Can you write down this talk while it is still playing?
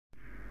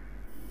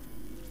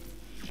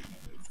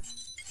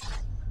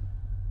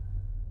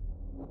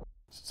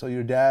So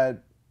your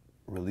dad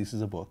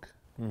releases a book,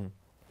 Mm.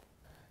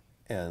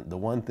 and the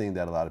one thing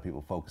that a lot of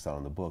people focus on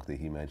in the book that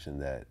he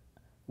mentioned that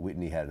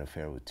Whitney had an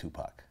affair with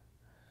Tupac.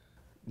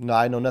 No,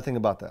 I know nothing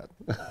about that.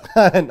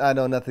 I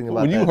know nothing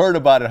about that. When you heard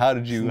about it, how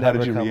did It's you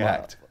never come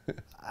react?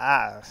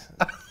 I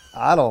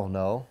don't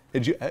know.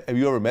 Have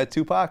you ever met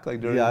Tupac?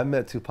 Like during Yeah, I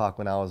met Tupac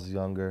when I was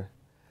younger.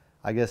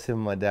 I guess him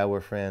and my dad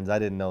were friends. I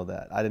didn't know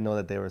that. I didn't know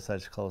that they were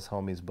such close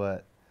homies.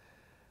 But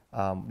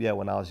yeah,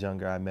 when I was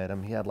younger, I met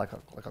him. He had like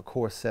a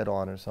corset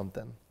on or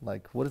something.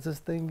 Like, what is this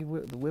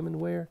thing the women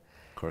wear?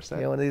 corset?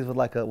 Yeah, one of these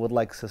with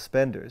like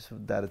suspenders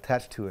that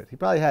attached to it. He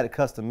probably had it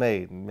custom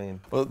made. I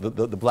mean, Well,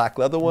 the black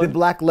leather one. the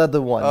black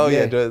leather one. Oh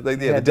yeah, He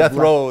the had death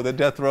row, the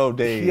death row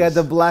days. He had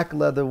the black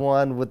leather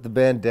one with the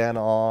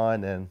bandana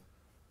on, and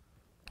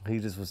he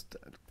just was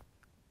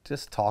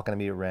just talking to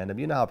me at random.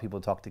 You know how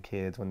people talk to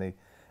kids when they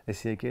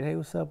see a kid, hey,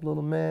 what's up,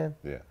 little man?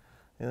 Yeah.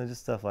 You know,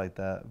 just stuff like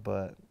that.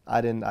 But I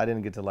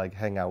didn't get to like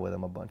hang out with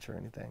him a bunch or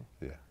anything.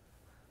 Yeah.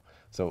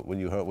 So when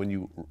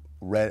you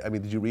read, I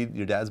mean, did you read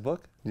your dad's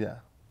book? Yeah.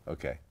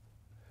 Okay.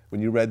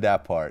 When you read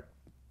that part,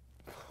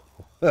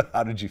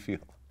 how did you feel?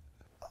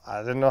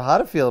 I didn't know how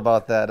to feel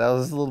about that. That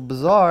was a little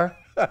bizarre.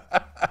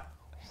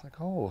 It's like,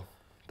 oh,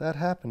 that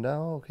happened.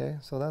 Oh, okay.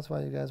 So that's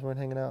why you guys weren't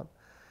hanging out.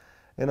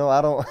 You know,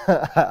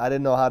 I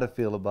didn't know how to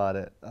feel about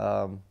it.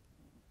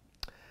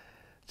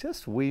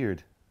 Just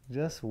weird.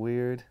 Just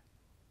weird.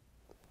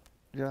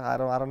 Yeah, I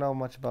don't know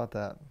much about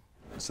that.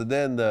 So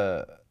then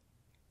the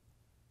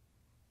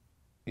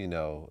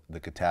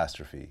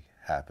catastrophe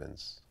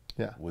happens.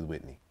 Yeah. With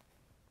Whitney.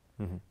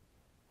 Mm-hmm.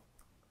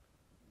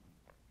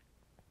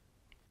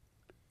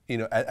 You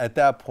know, at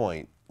that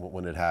point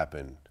when it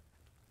happened,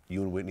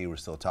 you and Whitney were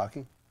still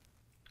talking,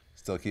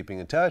 still keeping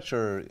in touch,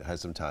 or has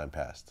some time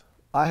passed?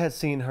 I had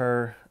seen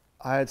her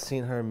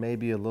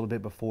maybe a little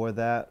bit before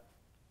that.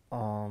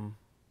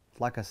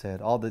 Like I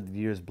said, all the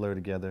years blur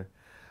together.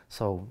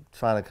 So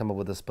trying to come up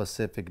with a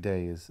specific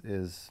day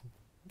is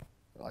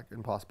like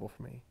impossible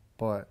for me.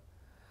 But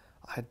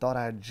I thought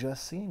I had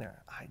just seen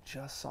her. I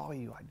just saw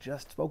you. I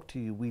just spoke to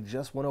you. We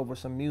just went over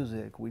some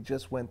music. We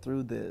just went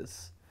through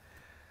this.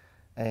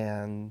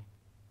 And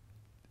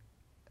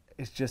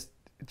it's just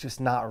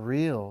not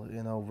real,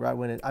 you know, right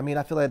when it, I mean,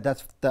 I feel like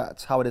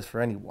that's how it is for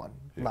anyone,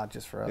 Yeah. not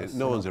just for us.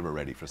 No one's ever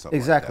ready for something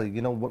Exactly. like that.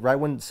 You know, right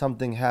when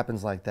something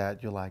happens like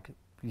that, you're like,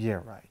 yeah,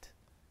 right.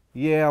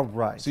 Yeah,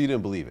 right. So you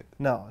didn't believe it?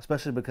 No,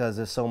 especially because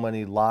there's so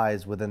many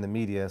lies within the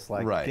media. It's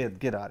like, Right.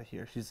 get out of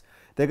here.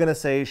 They're going to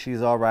say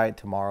she's all right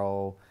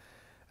tomorrow.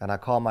 And I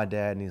call my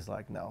dad and he's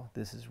like, no,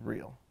 this is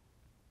real.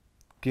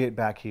 Get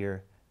back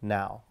here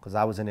now. Because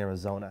I was in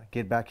Arizona.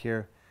 Get back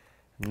here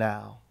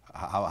now.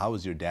 How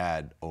was your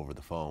dad over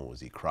the phone?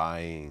 Was he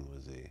crying?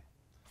 Was he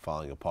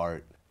falling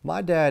apart?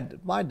 My dad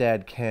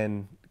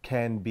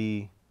can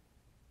be,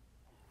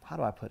 how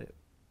do I put it?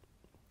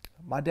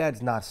 My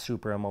dad's not a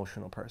super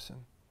emotional person.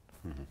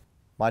 Mm-hmm.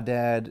 My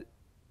dad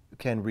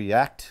can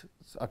react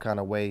a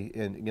kind of way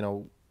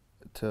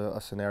to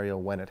a scenario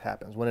when it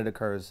happens. When it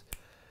occurs,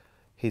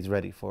 he's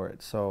ready for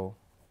it. So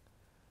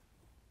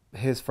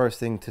his first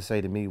thing to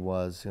say to me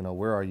was,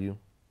 where are you?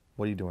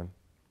 What are you doing?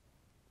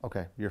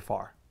 Okay, you're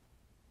far.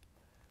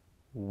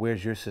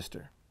 Where's your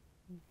sister?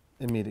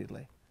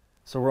 Immediately.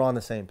 So we're on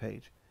the same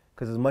page.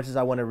 Because as much as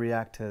I want to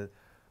react to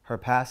her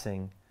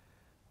passing,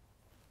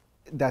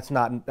 that's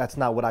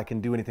not what I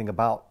can do anything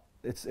about.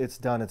 It's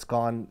done. It's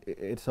gone.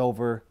 It's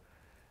over.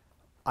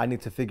 I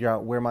need to figure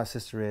out where my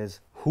sister is,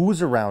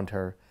 who's around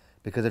her,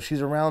 because if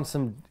she's around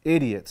some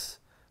idiots,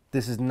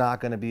 this is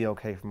not going to be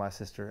okay for my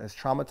sister. As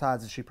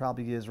traumatized as she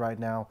probably is right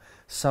now,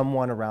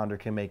 someone around her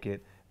can make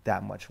it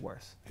that much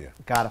worse. Yeah.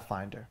 Gotta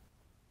find her.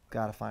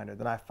 Gotta find her.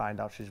 Then I find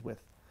out she's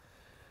with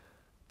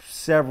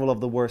several of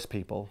the worst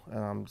people, and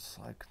I'm just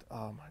like,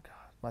 oh my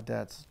God, my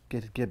dad's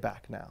get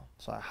back now.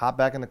 So I hop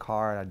back in the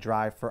car and I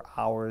drive for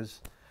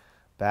hours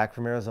back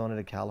from Arizona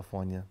to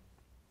California.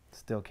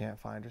 Still can't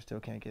find her. Still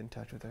can't get in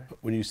touch with her.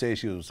 When you say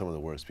she was with some of the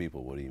worst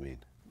people, what do you mean?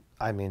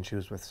 I mean, she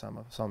was with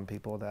some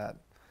people that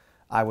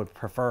I would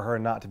prefer her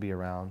not to be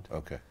around.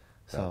 Okay.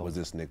 So was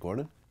this Nick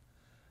Gordon?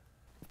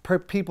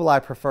 People I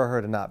prefer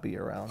her to not be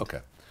around.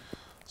 Okay.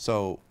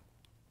 So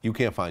you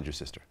can't find your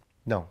sister?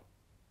 No.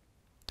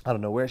 I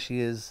don't know where she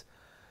is.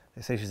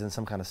 They say she's in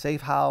some kind of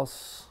safe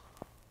house.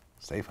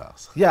 Safe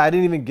house? Yeah, I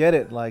didn't even get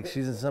it. Like,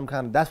 she's in some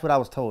kind of, that's what I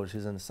was told.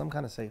 She's in some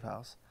kind of safe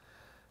house.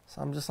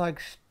 So I'm just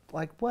like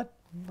what?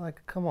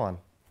 Like, come on.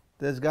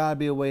 There's got to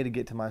be a way to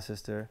get to my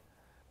sister.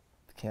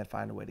 Can't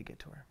find a way to get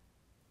to her.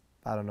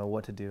 I don't know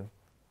what to do.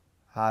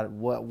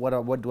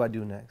 What do I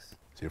do next?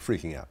 So you're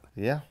freaking out?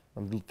 Yeah.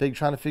 I'm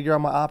trying to figure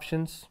out my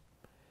options.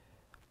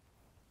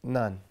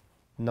 None.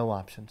 No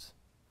options.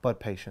 But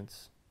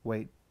patience.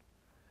 Wait.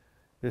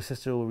 Your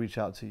sister will reach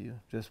out to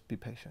you. Just be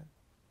patient.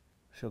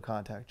 She'll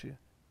contact you.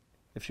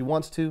 If she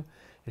wants to,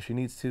 if she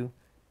needs to,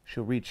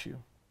 she'll reach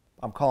you.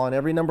 I'm calling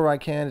every number I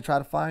can to try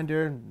to find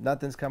her.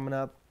 Nothing's coming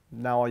up.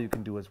 Now all you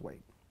can do is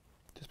wait.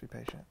 Just be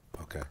patient.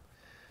 Okay.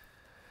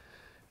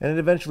 And it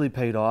eventually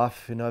paid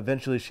off. You know,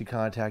 eventually she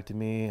contacted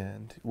me,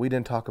 and we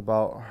didn't talk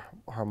about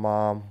her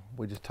mom.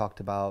 We just talked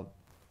about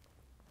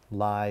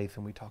life,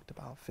 and we talked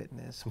about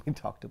fitness. We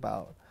talked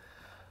about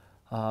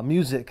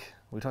music.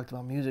 We talked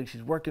about music.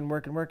 She's working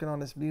on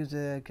this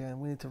music,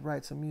 and we need to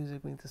write some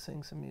music. We need to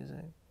sing some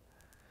music.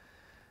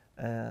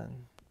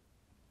 And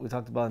we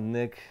talked about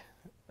Nick.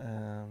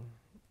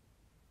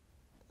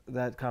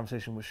 That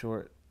conversation was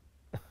short.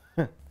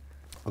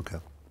 Okay.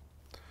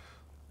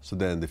 So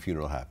then the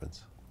funeral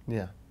happens.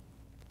 Yeah.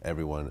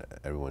 Everyone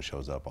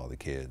shows up, all the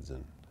kids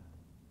and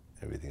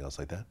everything else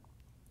like that?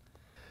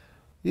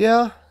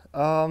 Yeah.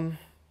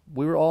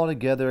 We were all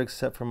together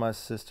except for my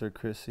sister,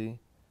 Chrissy.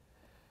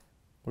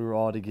 We were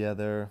all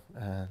together,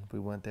 and we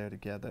went there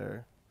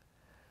together.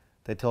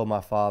 They told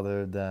my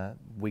father that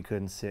we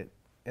couldn't sit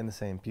in the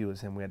same pew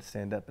as him. We had to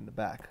stand up in the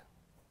back.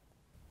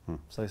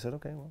 So he said,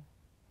 okay, well,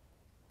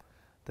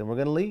 then we're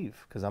going to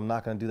leave because I'm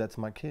not going to do that to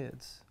my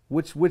kids,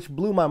 which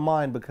blew my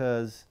mind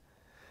because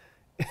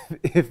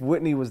if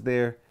Whitney was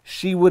there,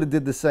 she would have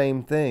did the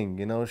same thing.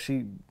 You know,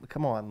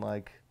 come on,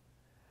 like,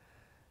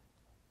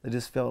 it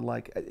just felt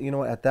like, you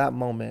know, at that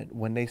moment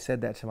when they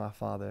said that to my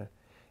father,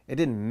 it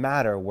didn't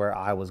matter where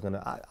I was going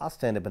to, I'll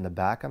stand up in the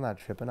back. I'm not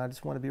tripping. I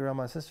just want to be around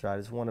my sister. I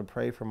just want to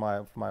pray for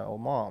my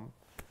old mom.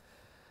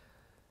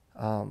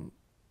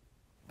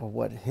 But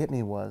what hit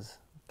me was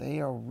they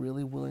are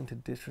really willing to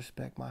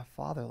disrespect my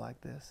father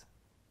like this.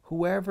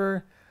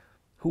 Whoever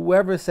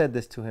said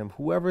this to him,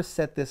 whoever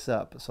set this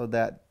up so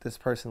that this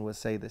person would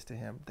say this to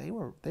him, they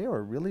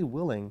were really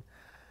willing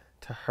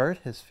to hurt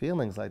his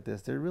feelings like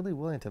this. They're really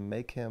willing to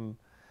make him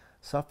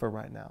suffer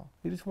right now.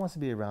 He just wants to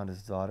be around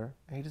his daughter,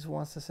 and he just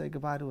wants to say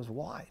goodbye to his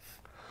wife.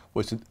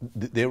 Wait, so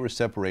they were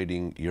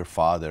separating your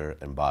father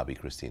and Bobbi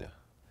Kristina?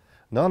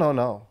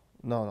 No.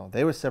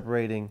 They were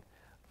separating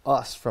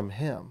us from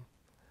him.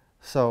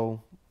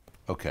 So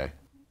Okay.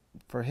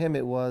 for him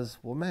it was,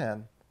 well,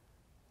 man,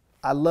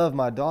 I love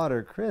my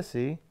daughter,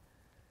 Chrissy,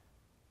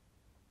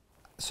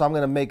 so I'm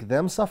going to make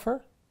them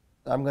suffer.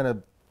 I'm going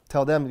to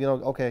tell them, you know,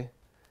 okay,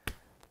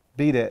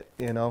 beat it,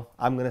 you know.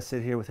 I'm going to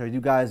sit here with her.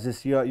 You guys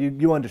just,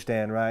 you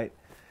understand, right?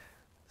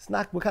 It's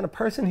not what kind of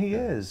person he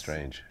is.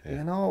 Strange. Yeah.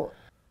 You know,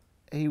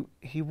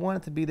 he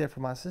wanted to be there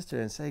for my sister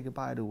and say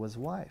goodbye to his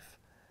wife.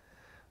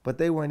 But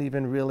they weren't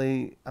even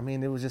really, I mean,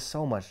 there was just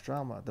so much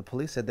drama. The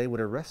police said they would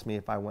arrest me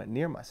if I went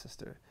near my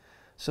sister.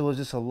 So it was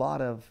just a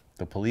lot of...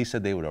 The police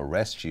said they would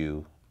arrest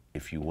you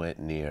if you went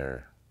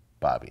near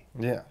Bobbi.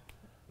 Yeah.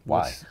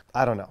 Why? Which,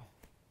 I don't know.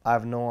 I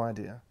have no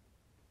idea.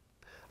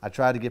 I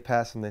tried to get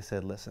past them. They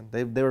said, listen,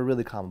 they were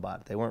really calm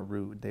about it. They weren't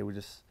rude. They were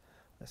just,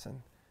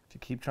 listen, if you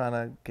keep trying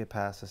to get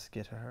past us,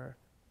 get to her,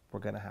 we're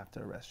going to have to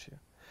arrest you.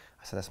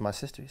 I said, that's my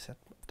sister. He said,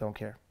 don't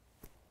care.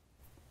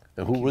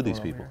 And who were these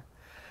people?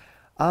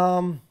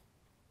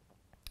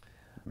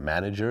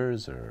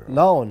 Managers or?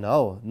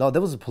 No.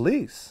 There was the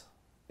police.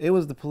 It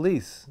was the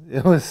police.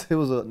 It was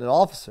an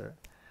officer.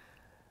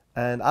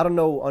 And I don't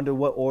know under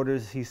what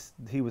orders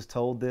he was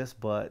told this,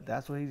 but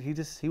that's what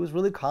he was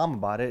really calm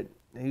about it.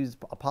 He's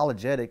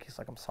apologetic. He's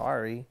like, I'm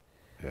sorry.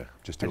 Yeah,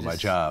 just doing my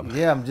job.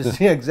 Yeah,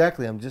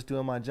 exactly. I'm just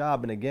doing my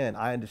job. And again,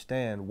 I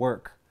understand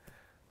work.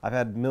 I've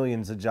had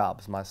millions of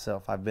jobs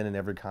myself. I've been in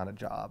every kind of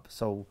job.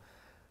 So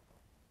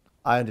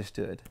I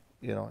understood.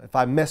 You know, if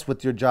I mess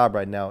with your job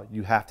right now,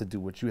 you have to do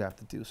what you have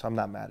to do. So I'm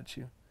not mad at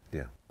you.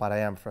 Yeah. But I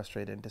am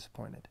frustrated and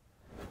disappointed.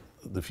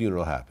 The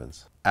funeral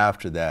happens.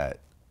 After that,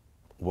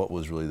 what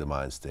was really the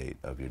mind state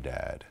of your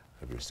dad,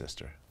 of your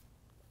sister?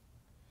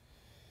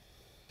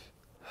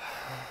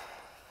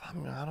 I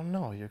mean, I don't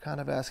know. You're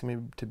kind of asking me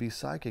to be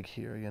psychic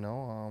here, you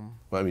know.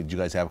 Well, I mean, did you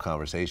guys have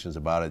conversations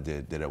about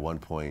it? Did at one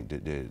point,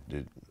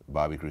 did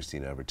Bobbi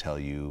Kristina ever tell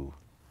you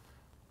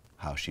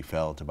how she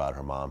felt about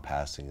her mom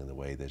passing in the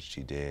way that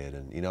she did?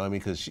 And, you know, I mean,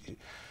 because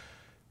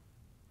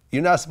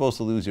you're not supposed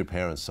to lose your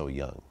parents so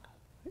young.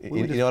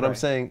 You know what I'm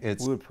saying?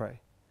 We would pray.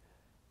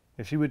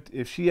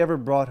 If she ever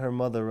brought her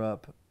mother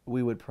up,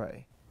 we would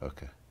pray.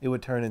 Okay. It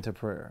would turn into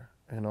prayer.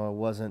 You know, it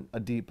wasn't a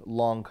deep,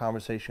 long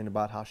conversation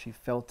about how she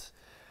felt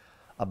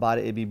about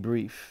it. It'd be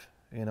brief.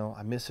 You know,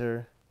 I miss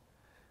her,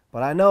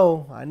 but I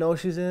know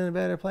she's in a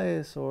better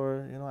place.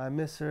 Or, you know, I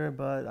miss her,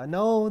 but I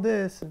know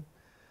this. And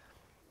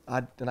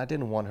I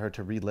didn't want her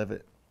to relive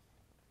it.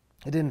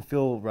 It didn't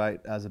feel right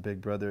as a big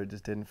brother. It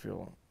just didn't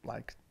feel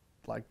like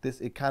this.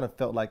 It kind of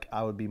felt like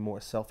I would be more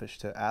selfish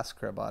to ask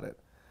her about it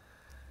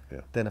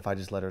than if I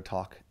just let her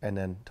talk and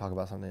then talk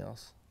about something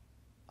else.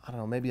 I don't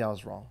know. Maybe I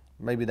was wrong.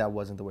 Maybe that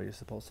wasn't the way you're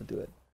supposed to do it.